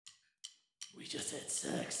just had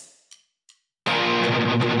sex.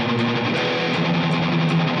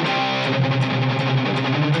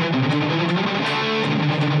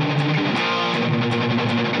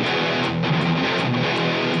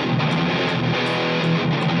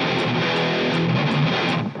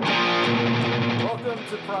 Welcome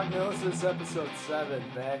to Prognosis, episode 7,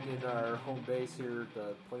 back in our home base here at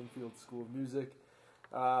the Plainfield School of Music,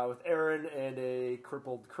 with Aaron and a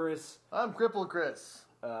crippled Chris. I'm Crippled Chris.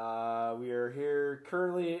 We are here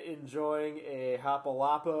currently enjoying a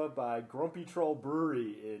Hopalapa by Grumpy Troll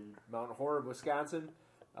Brewery in Mount Horeb, Wisconsin.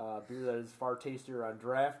 Beer that is far tastier on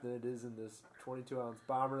draft than it is in this 22-ounce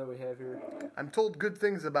bomber that we have here. I'm told good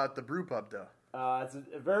things about the brew pub, though. It's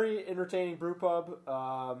a very entertaining brew pub.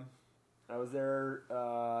 I was there,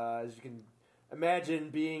 as you can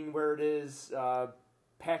imagine, being where it is,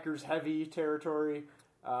 Packers heavy territory,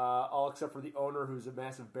 all except for the owner, who's a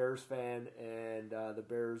massive Bears fan, and the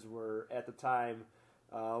Bears were at the time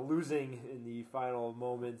losing in the final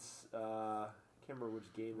moments. I can't remember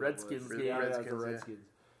which game. Redskins it was. game. Yeah, Redskins, the Redskins.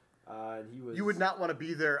 And he was. You would not want to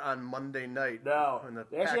be there on Monday night. No, when the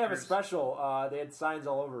they actually have a Packers- special. They had signs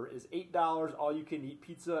all over. It's $8 all you can eat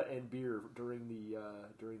pizza and beer during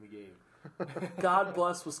the game. God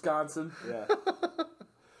bless Wisconsin. Yeah.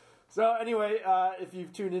 So anyway, if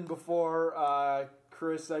you've tuned in before,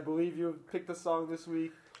 Chris, I believe you picked the song this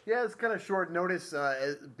week. Yeah, it's kind of short notice.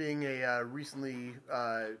 As being a recently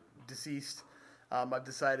deceased, I've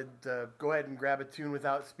decided to go ahead and grab a tune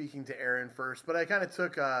without speaking to Aaron first. But I kind of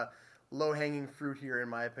took low-hanging fruit here, in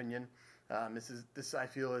my opinion. This I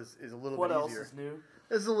feel is a little What bit else easier. is new?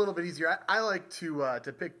 This is a little bit easier. I like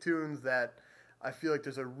to pick tunes that I feel like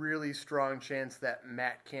there's a really strong chance that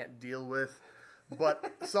Matt can't deal with,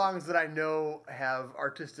 but songs that I know have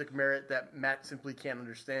artistic merit that Matt simply can't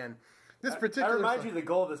understand. This particular I remind song, you, the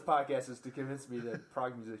goal of this podcast is to convince me that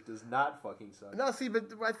prog music does not fucking suck. No, see,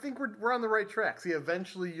 but I think we're on the right track. See,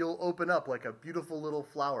 eventually you'll open up like a beautiful little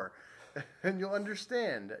flower, and you'll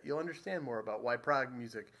understand. You'll understand more about why prog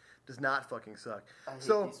music does not fucking suck. I hate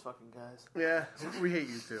these fucking guys. Yeah, we hate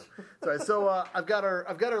you too. So I've got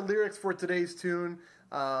our lyrics for today's tune,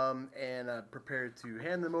 and prepared to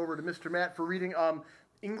hand them over to Mr. Matt for reading.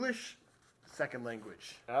 English, second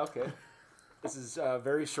language. Okay. This is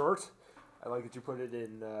very short. I like that you put it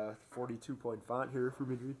in 42-point font here for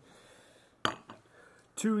me to read.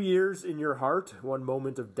 2 years in your heart, 1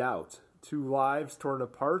 moment of doubt. 2 lives torn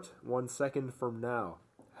apart, 1 second from now.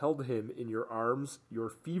 Held him in your arms, your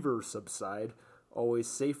fever subside, always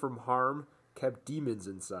safe from harm, kept demons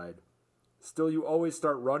inside. Still you always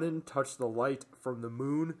start running, touch the light from the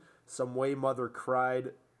moon, some way mother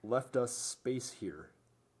cried, left us space here.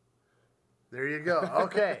 There you go.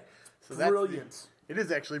 Okay. So that's Brilliant. It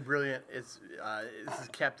is actually brilliant. It's this is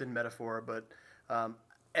Captain Metaphor, but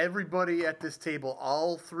everybody at this table,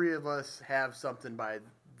 all 3 of us have something by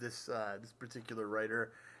this particular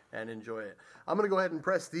writer and enjoy it. I'm going to go ahead and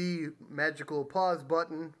press the magical pause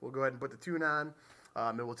button. We'll go ahead and put the tune on,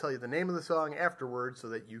 and we'll tell you the name of the song afterwards so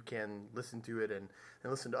that you can listen to it and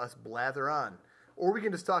listen to us blather on. Or we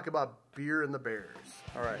can just talk about beer and the Bears.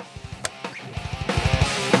 All right.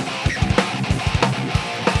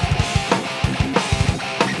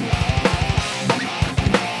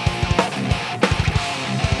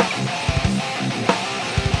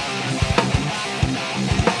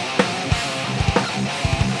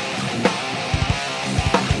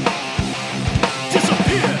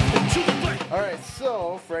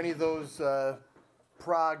 So, for any of those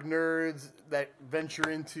prog nerds that venture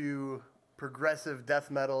into progressive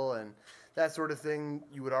death metal and that sort of thing,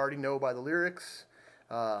 you would already know by the lyrics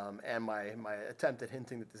and my attempt at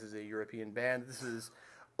hinting that this is a European band. This is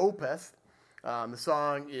Opeth. The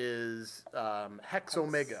song is Hex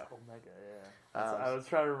Omega. Omega, yeah. I was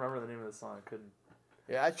trying to remember the name of the song. I couldn't.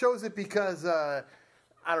 Yeah, I chose it because I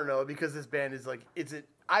don't know, because this band is like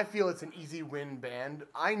I feel it's an easy win band.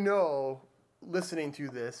 I know, listening to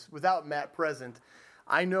this without Matt present,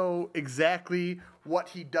 I know exactly what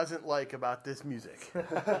he doesn't like about this music.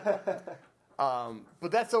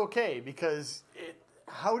 But that's okay, because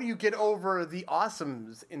how do you get over the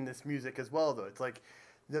awesomes in this music as well, though? It's like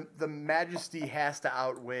the majesty has to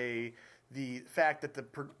outweigh the fact that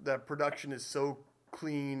the production is so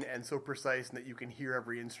clean and so precise and that you can hear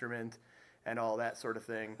every instrument and all that sort of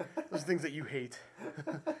thing. Those things that you hate.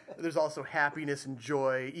 There's also happiness and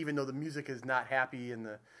joy, even though the music is not happy and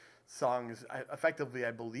the song is effectively, I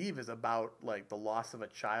believe, is about like the loss of a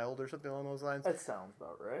child or something along those lines. That sounds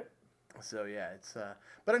about right. So yeah, it's.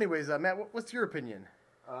 But anyways, Matt, what's your opinion?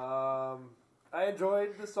 I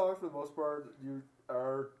enjoyed the song for the most part. You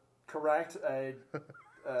are correct. I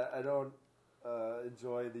don't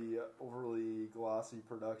enjoy the overly glossy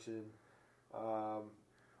production.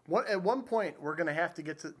 At one point, we're going to have to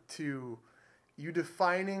get to you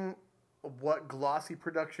defining what glossy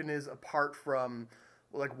production is apart from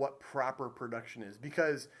like what proper production is,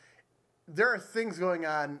 because there are things going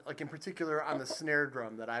on, like in particular on the snare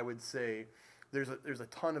drum, that I would say there's a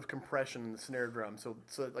ton of compression in the snare drum. So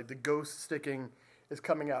like the ghost sticking is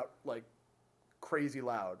coming out like crazy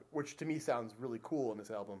loud, which to me sounds really cool in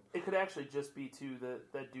this album. It could actually just be too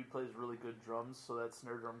that dude plays really good drums, so that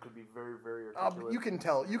snare drum could be very, very articulate.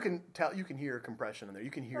 You can hear compression in there.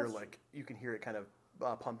 You can hear it kind of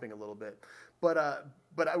pumping a little bit. But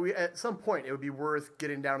at some point it would be worth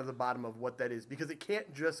getting down to the bottom of what that is, because it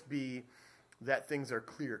can't just be that things are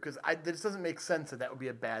clear, because this doesn't make sense that would be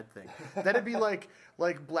a bad thing. That'd be like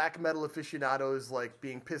black metal aficionados like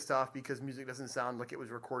being pissed off because music doesn't sound like it was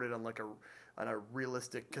recorded on a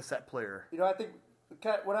realistic cassette player. I think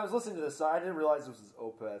when I was listening to this song, I didn't realize this was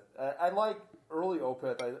Opeth. I like early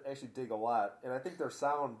Opeth. I actually dig a lot, and I think their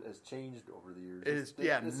sound has changed over the years. It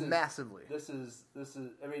is massively. This is.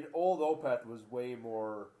 I mean, old Opeth was way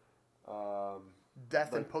more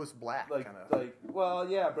death and post black kind of. Well,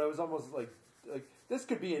 yeah, but it was almost like this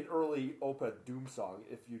could be an early Opeth doom song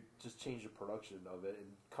if you just change the production of it and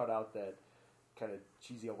cut out that kind of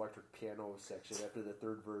cheesy electric piano section after the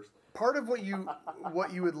third verse. Part of what you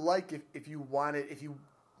would like if you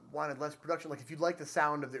wanted less production, like if you like the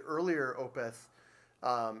sound of the earlier Opeth,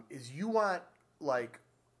 is you want like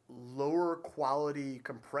lower quality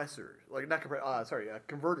compressors, like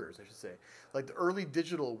converters, I should say, like the early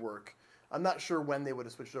digital work. I'm not sure when they would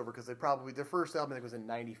have switched over, because their first album I think was in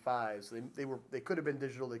 '95, so they could have been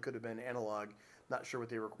digital, they could have been analog. Not sure what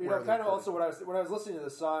they were. Kind of also when I was listening to the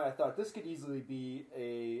song, I thought this could easily be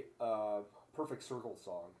a Perfect Circle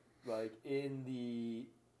song, like in the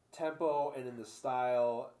tempo and in the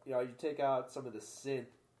style. You take out some of the synth,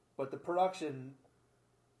 but the production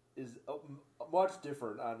is much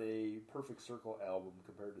different on a Perfect Circle album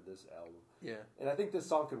compared to this album. Yeah, and I think this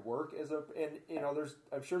song could work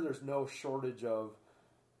I'm sure there's no shortage of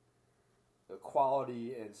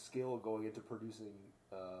quality and skill going into producing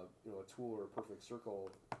a Tool or a Perfect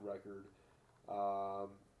Circle record.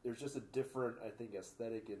 There's just a different, I think,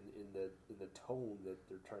 aesthetic in the tone that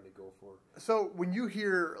they're trying to go for. So when you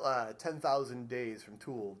hear 10,000 Days from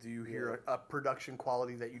Tool, do you hear a production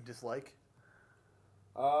quality that you dislike?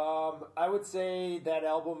 I would say that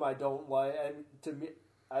album I don't like. And to me,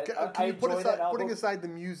 I enjoy that album. Putting aside the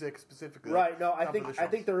music specifically, right? No, I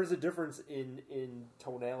think there is a difference in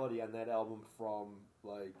tonality on that album from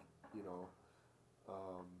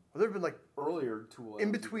there have been like earlier Tool albums.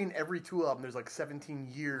 In between every Tool album, there's like 17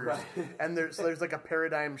 years, right. And there's like a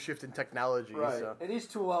paradigm shift in technology, right? So. And each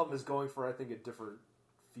Tool album is going for, I think, a different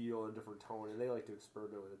feel and different tone, and they like to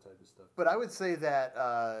experiment with that type of stuff. But I would say that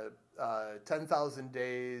 10,000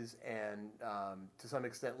 Days and to some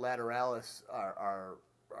extent Lateralis are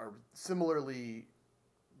similarly,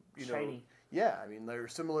 shiny. Yeah, I mean they're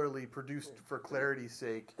similarly produced for clarity's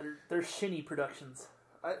sake. They're shinny productions.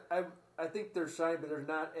 I think they're shiny, but they're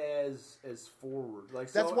not as forward.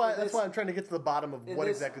 That's why I'm trying to get to the bottom of what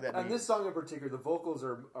exactly that means. On this song in particular, the vocals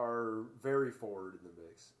are very forward in the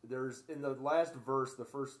mix. There's in the last verse, the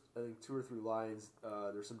first I think 2 or 3 lines,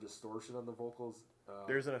 there's some distortion on the vocals.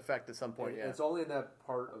 There's an effect at some point. And yeah, it's only in that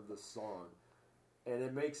part of the song, and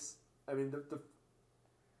it makes. I mean,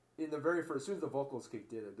 in the very first, as soon as the vocals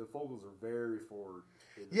kicked in, the vocals are very forward.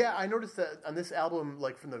 Yeah, I noticed that on this album,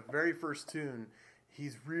 like from the very first tune,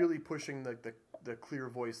 he's really pushing the clear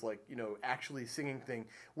voice, like actually singing thing.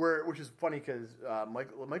 Which is funny because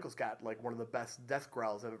Michael's got like one of the best death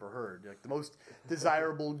growls I've ever heard, like the most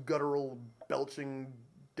desirable guttural belching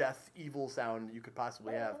death evil sound you could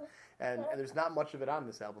possibly have, and there's not much of it on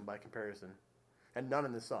this album by comparison, and none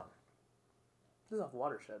in this song. This is off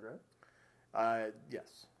Watershed, right?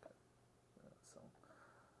 Yes.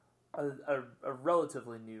 A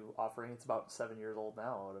relatively new offering. It's about 7 years old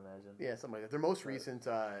now, I would imagine. Yeah, something like that. Their most recent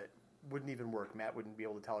wouldn't even work. Matt wouldn't be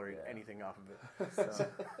able to tolerate anything off of it. So,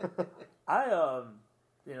 I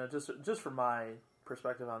just from my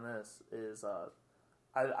perspective on this is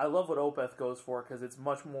I love what Opeth goes for, because it's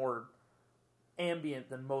much more ambient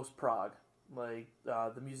than most prog. Like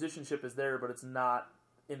the musicianship is there, but it's not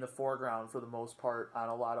in the foreground for the most part on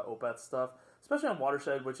a lot of Opeth stuff, especially on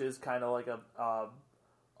Watershed, which is kind of like a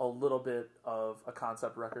little bit of a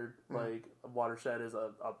concept record. Mm-hmm. Like Watershed is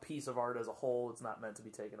a piece of art as a whole. It's not meant to be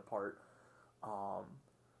taken apart.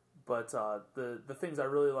 But the things I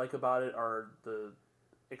really like about it are the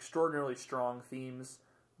extraordinarily strong themes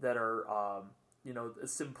that are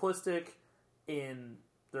simplistic in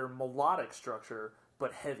their melodic structure,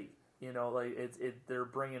 but heavy. You know, like they're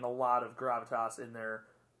bringing a lot of gravitas in there,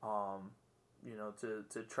 you know,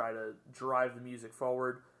 to try to drive the music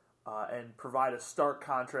forward and provide a stark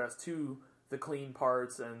contrast to the clean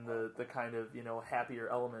parts and the kind of, you know, happier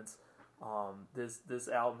elements. This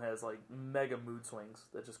album has like mega mood swings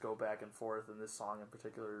that just go back and forth, and this song in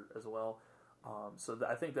particular as well. So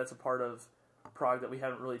I think that's a part of prog that we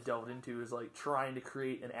haven't really delved into, is like trying to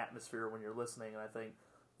create an atmosphere when you're listening. And I think,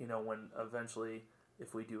 you know, when eventually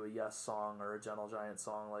if we do a Yes song or a Gentle Giant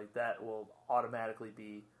song, like that will automatically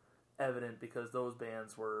be evident, because those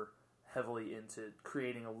bands were heavily into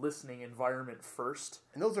creating a listening environment first.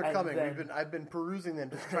 And those are coming. I've been perusing them,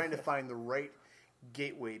 just trying to find the right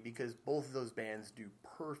gateway, because both of those bands do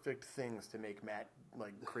perfect things to make Matt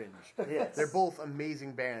like cringe. Yes. They're both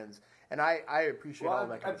amazing bands, and I appreciate all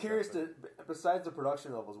that kind I'm curious stuff. besides the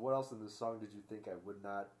production levels, what else in this song did you think I would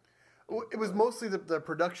not? It was mostly the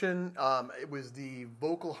production. It was the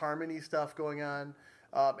vocal harmony stuff going on,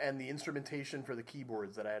 and the instrumentation for the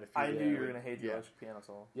keyboards that I had a few. I knew you were going to hate the electric piano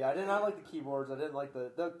solo. Yeah, I did not like the keyboards. I didn't like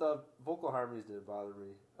the vocal harmonies. Didn't bother me.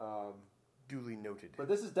 Duly noted. But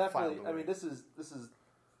this is definitely. I mean, this is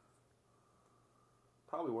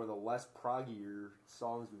probably one of the less proggier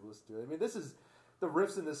songs we've listened to. I mean, the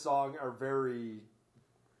riffs in this song are very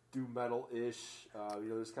doom metal-ish. You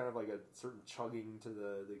know, there's kind of like a certain chugging to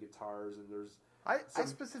the guitars, and there's. I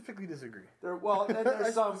specifically disagree.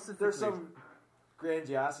 There's some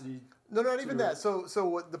grandiosity. No, not even that. So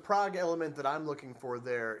what the prog element that I'm looking for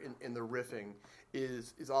there in the riffing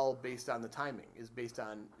is all based on the timing. Is based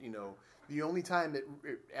on, you know, the only time it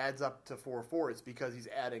adds up to 4/4 is because he's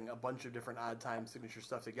adding a bunch of different odd time signature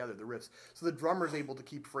stuff together, the riffs. So the drummer's able to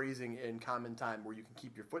keep phrasing in common time where you can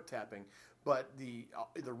keep your foot tapping, but the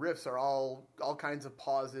riffs are all kinds of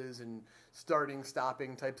pauses and starting,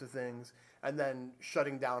 stopping types of things, and then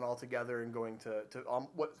shutting down altogether and going to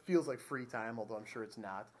what feels like free time, although I'm sure it's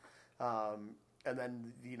not. And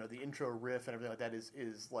then, you know, the intro riff and everything like that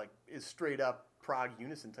is straight up prog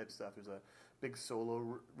unison type stuff. There's a big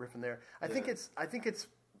solo riff in there. I think it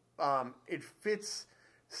fits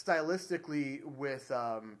stylistically with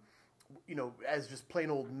you know, as just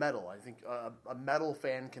plain old metal. I think a metal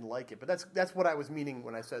fan can like it, but that's what I was meaning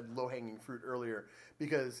when I said low hanging fruit earlier,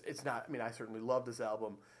 because it's not. I mean, I certainly love this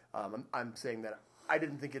album. I'm saying that I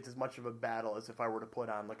didn't think it's as much of a battle as if I were to put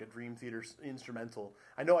on like a Dream Theater instrumental.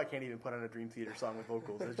 I know I can't even put on a Dream Theater song with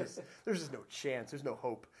vocals. There's just no chance. There's no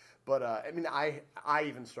hope. But I mean, I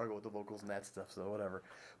even struggle with the vocals and that stuff. So whatever.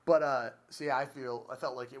 But so yeah, I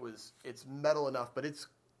felt like it's metal enough, but it's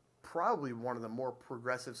probably one of the more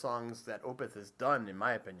progressive songs that Opeth has done, in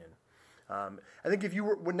my opinion. I think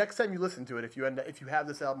when next time you listen to it, if you have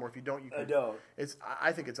this album, or if you don't, you can. I don't.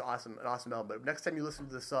 I think it's an awesome album. But next time you listen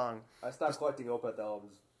to this song, I stopped collecting Opeth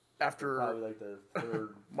albums after probably like the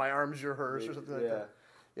third. My Arms Your Hearse or something like that.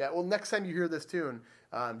 Yeah. Well, next time you hear this tune,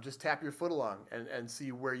 just tap your foot along and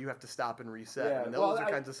see where you have to stop and reset. Yeah, and those are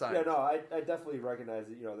kinds of signs. Yeah, no, I definitely recognize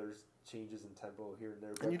that. You know, there's changes in tempo here and there,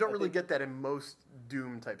 but and you don't really get that in most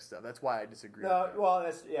Doom type stuff. That's why I disagree. No, well,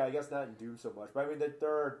 I guess not in Doom so much, but I mean,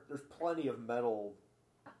 there's plenty of metal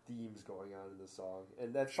themes going on in this song,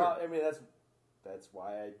 and that's sure. I mean, that's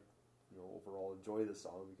why I, you know, overall enjoy the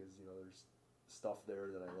song, because, you know, there's stuff there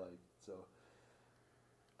that I like. So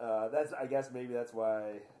I guess maybe that's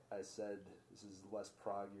why I said this is less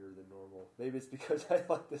proggier than normal. Maybe it's because I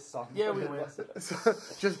like this song. Yeah, we win.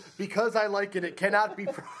 Just because I like it cannot be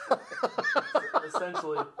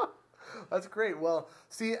essentially. That's great. Well,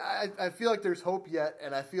 see, I feel like there's hope yet,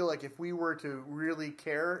 and I feel like if we were to really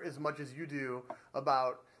care as much as you do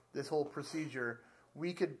about this whole procedure,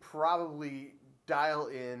 we could probably dial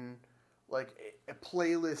in like a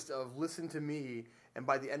playlist of Listen to Me, and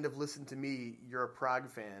by the end of Listen to Me, you're a prog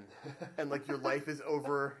fan, and like your life is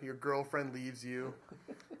over, your girlfriend leaves you.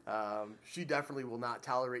 She definitely will not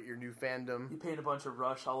tolerate your new fandom. You paint a bunch of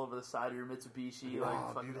Rush all over the side of your Mitsubishi,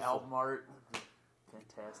 like fucking beautiful. album art.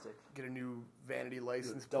 Fantastic. Get a new vanity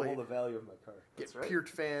license double plate. the value of my car. Get right. Peart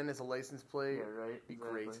Fan as a license plate. Yeah, right. Be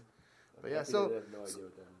Exactly. great. But yeah, I have no idea what that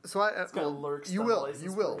means. so It's got lurks you on the will, license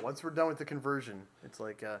you will. plate. Once we're done with the conversion, it's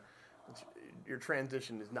like your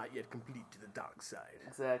transition is not yet complete to the dark side.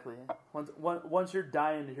 Exactly. Once you're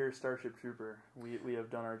dying to hear Starship Trooper, we have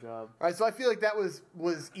done our job. All right, so I feel like that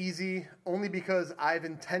was easy, only because I've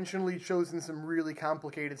intentionally chosen some really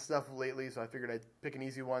complicated stuff lately, so I figured I'd pick an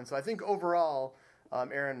easy one. So I think overall,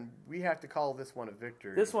 Aaron, we have to call this one a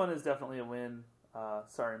victory. This one is definitely a win.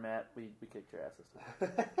 Sorry, Matt, we kicked your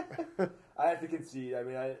asses. I have to concede. I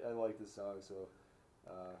mean, I like this song, so.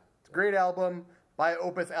 It's a great album. Buy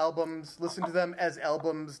Opeth albums. Listen to them as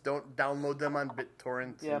albums. Don't download them on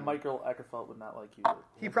BitTorrent. Yeah, Michael Eckerfeld would not like you. To,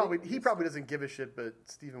 He probably doesn't give a shit, but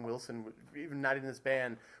Steven Wilson, even not in this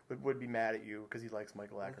band, would be mad at you because he likes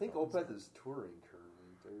Michael Eckerfeld. I think Opeth is touring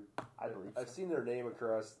currently. I believe I've seen their name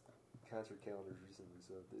across concert calendars recently,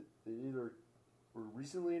 so they either were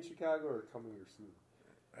recently in Chicago or coming here soon.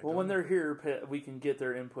 Well, when they're here, we can get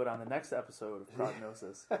their input on the next episode of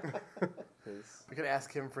Prognosis. We could ask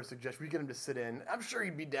him for suggestions. We get him to sit in. I'm sure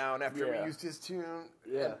he'd be down after Yeah. we used his tune.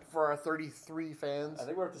 Yeah. And for our 33 fans. I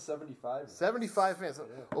think we're up to 75. 75 fans.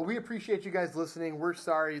 Yeah. Well, we appreciate you guys listening. We're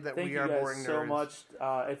sorry that Thank we you are guys boring so nerds. much.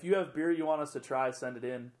 If you have beer you want us to try, send it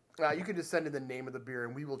in. You can just send in the name of the beer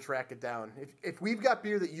and we will track it down. If we've got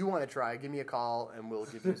beer that you want to try, give me a call and we'll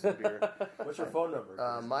give you some beer. What's your phone number?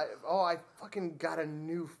 I fucking got a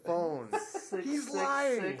new phone. He's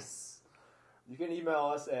lying. You can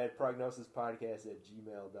email us at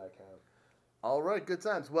prognosispodcast@gmail.com. All right, good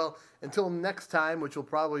times. Well, until next time, which will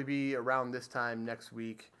probably be around this time next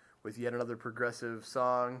week with yet another progressive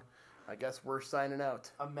song, I guess we're signing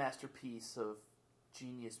out. A masterpiece of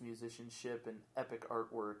genius musicianship and epic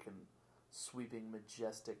artwork and sweeping,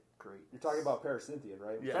 majestic greatness. You're talking about Parasyntheon,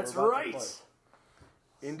 right? Yeah. That's We're about to right. play.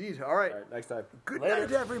 Indeed. All right. All right, next time. Good Later.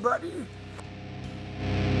 night, everybody.